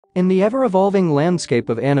In the ever-evolving landscape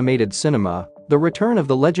of animated cinema, the return of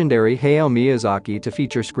the legendary Hayao Miyazaki to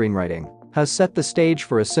feature screenwriting has set the stage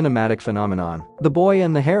for a cinematic phenomenon. The Boy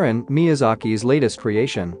and the Heron, Miyazaki's latest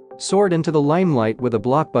creation, soared into the limelight with a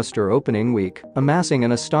blockbuster opening week, amassing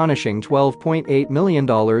an astonishing $12.8 million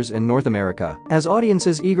in North America. As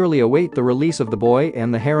audiences eagerly await the release of The Boy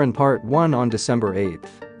and the Heron Part 1 on December 8,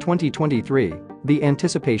 2023, the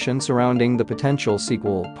anticipation surrounding the potential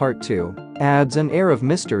sequel, Part 2, adds an air of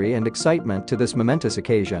mystery and excitement to this momentous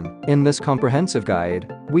occasion. In this comprehensive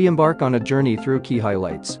guide, we embark on a journey through key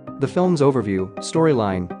highlights, the film's overview,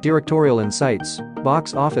 storyline, directorial insights,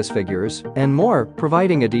 box office figures, and more,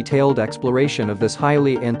 providing a detailed exploration of this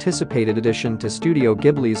highly anticipated addition to Studio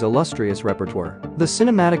Ghibli's illustrious repertoire. The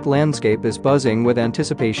cinematic landscape is buzzing with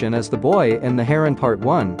anticipation as The Boy and the Heron Part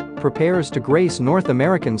 1 prepares to grace North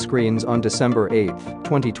American screens on December 8,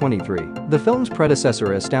 2023. The film's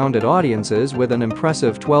predecessor astounded audiences with an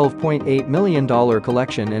impressive $12.8 million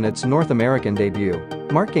collection in its North American debut,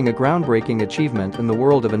 marking a groundbreaking achievement in the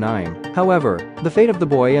world of anime. However, the fate of The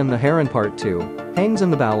Boy and the Heron Part 2 hangs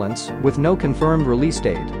in the balance, with no confirmed release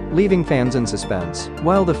date, leaving fans in suspense.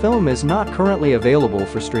 While the film is not currently available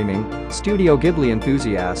for streaming, Studio Ghibli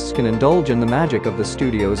enthusiasts can indulge in the magic of the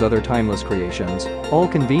studio's other timeless creations, all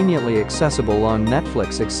conveniently accessible on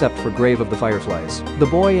Netflix except for Grave of the Fireflies. The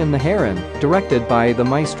Boy and the Heron, directed by the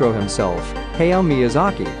maestro himself, Hayao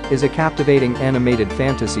Miyazaki, is a captivating animated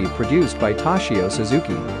fantasy produced by Toshio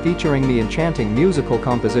Suzuki, featuring the enchanting musical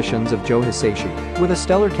compositions of Joe Hisaishi. With a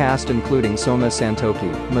stellar cast including Soma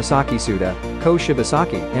Santoki, Masaki Suda, Ko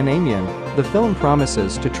Shibasaki, and Amian, the film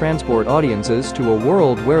promises to transport audiences to a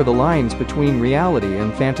world where the lines between reality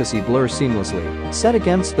and fantasy blur seamlessly. Set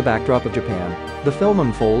against the backdrop of Japan, the film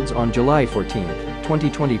unfolds on July 14,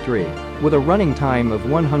 2023, with a running time of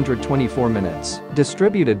 124 minutes.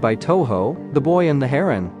 Distributed by Toho, The Boy and the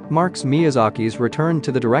Heron marks Miyazaki's return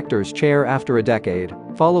to the director's chair after a decade,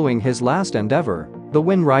 following his last endeavor, The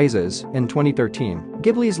Wind Rises, in 2013.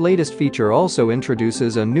 Ghibli's latest feature also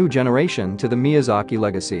introduces a new generation to the Miyazaki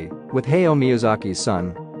legacy, with Hayao Miyazaki's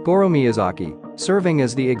son, Goro Miyazaki, serving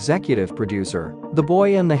as the executive producer. The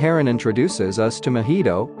Boy and the Heron introduces us to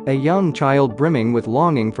Mahito, a young child brimming with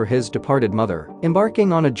longing for his departed mother.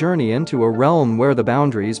 Embarking on a journey into a realm where the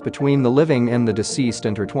boundaries between the living and the deceased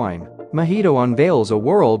intertwine, Mahito unveils a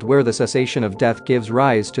world where the cessation of death gives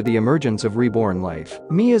rise to the emergence of reborn life.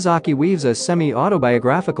 Miyazaki weaves a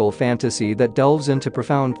semi-autobiographical fantasy that delves into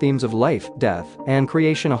profound themes of life, death, and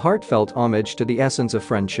creation, a heartfelt homage to the essence of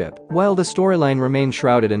friendship. While the storyline remains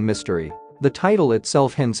shrouded in mystery, the title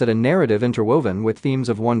itself hints at a narrative interwoven with themes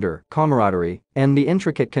of wonder, camaraderie, and the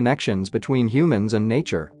intricate connections between humans and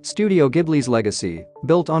nature. Studio Ghibli's legacy,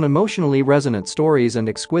 built on emotionally resonant stories and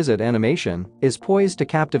exquisite animation, is poised to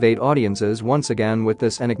captivate audiences once again with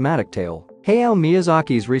this enigmatic tale. Hayao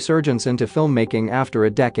Miyazaki's resurgence into filmmaking after a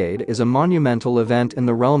decade is a monumental event in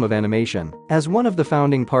the realm of animation. As one of the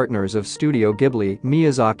founding partners of Studio Ghibli,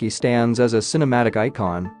 Miyazaki stands as a cinematic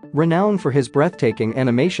icon, renowned for his breathtaking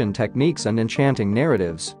animation techniques and enchanting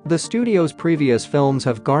narratives. The studio's previous films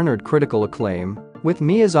have garnered critical acclaim, with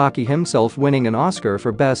Miyazaki himself winning an Oscar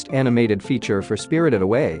for Best Animated Feature for Spirited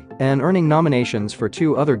Away, and earning nominations for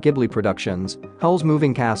two other Ghibli productions, Howl's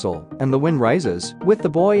Moving Castle and The Wind Rises. With The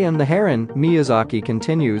Boy and the Heron, Miyazaki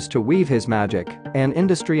continues to weave his magic, and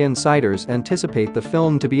industry insiders anticipate the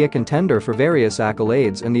film to be a contender for various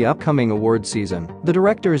accolades in the upcoming award season. The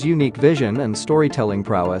director's unique vision and storytelling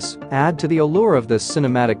prowess add to the allure of this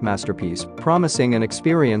cinematic masterpiece, promising an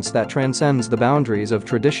experience that transcends the boundaries of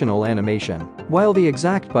traditional animation. While the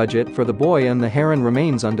exact budget for The Boy and the Heron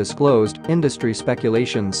remains undisclosed, industry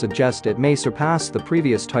speculation suggests it may surpass the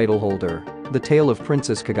previous title holder, The Tale of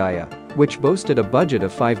Princess Kaguya, which boasted a budget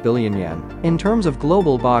of 5 billion yen. In terms of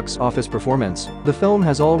global box office performance, the film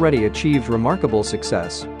has already achieved remarkable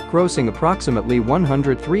success, grossing approximately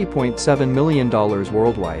 $103.7 million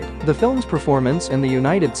worldwide. The film's performance in the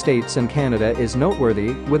United States and Canada is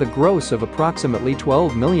noteworthy, with a gross of approximately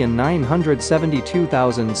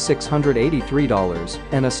 $12,972,683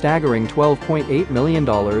 and a staggering $12.8 million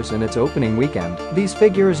in its opening weekend. These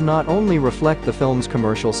figures not only reflect the film's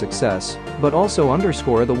commercial success, but also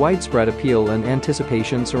underscore the widespread appeal and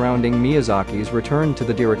anticipation surrounding Miyazaki's return to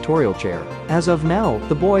the directorial chair. As of now,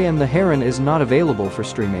 The Boy and the Heron is not available for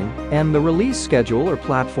streaming, and the release schedule or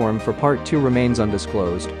platform for Part 2 remains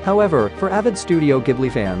undisclosed. However, for avid Studio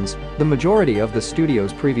Ghibli fans, the majority of the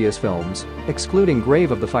studio's previous films, excluding Grave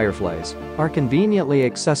of the Fireflies, are conveniently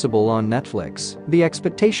accessible on Netflix. The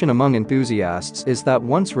expectation among enthusiasts is that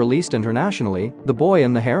once released internationally, The Boy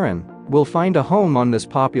and the Heron will find a home on this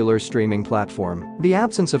popular streaming platform. The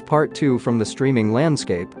absence of Part 2 from the streaming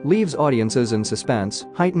landscape leaves audiences in suspense,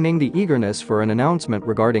 heightening the eagerness for an announcement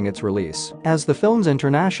regarding its release. As the film's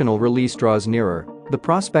international release draws nearer, the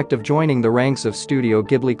prospect of joining the ranks of Studio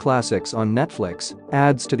Ghibli classics on Netflix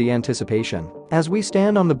adds to the anticipation. As we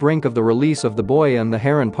stand on the brink of the release of The Boy and the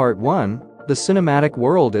Heron Part 1, the cinematic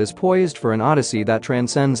world is poised for an odyssey that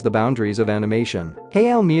transcends the boundaries of animation.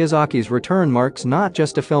 Hayao Miyazaki's return marks not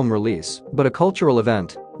just a film release, but a cultural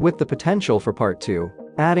event, with the potential for Part 2,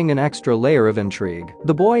 adding an extra layer of intrigue.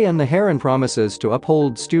 The Boy and the Heron promises to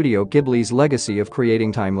uphold Studio Ghibli's legacy of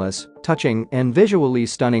creating timeless, touching, and visually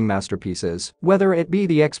stunning masterpieces. Whether it be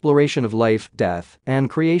the exploration of life, death, and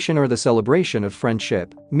creation or the celebration of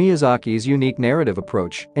friendship, Miyazaki's unique narrative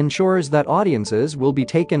approach ensures that audiences will be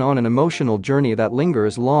taken on an emotional journey that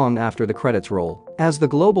lingers long after the credits roll. As the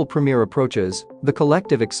global premiere approaches, the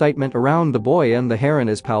collective excitement around The Boy and the Heron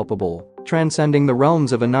is palpable, transcending the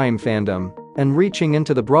realms of anime fandom and reaching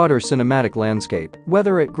into the broader cinematic landscape.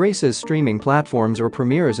 Whether it graces streaming platforms or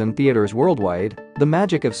premieres in theaters worldwide, the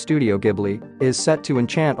magic of Studio Ghibli is set to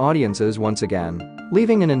enchant audiences once again,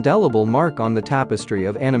 leaving an indelible mark on the tapestry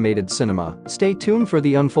of animated cinema. Stay tuned for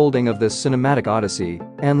the unfolding of this cinematic odyssey,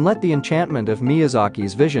 and let the enchantment of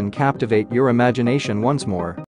Miyazaki's vision captivate your imagination once more.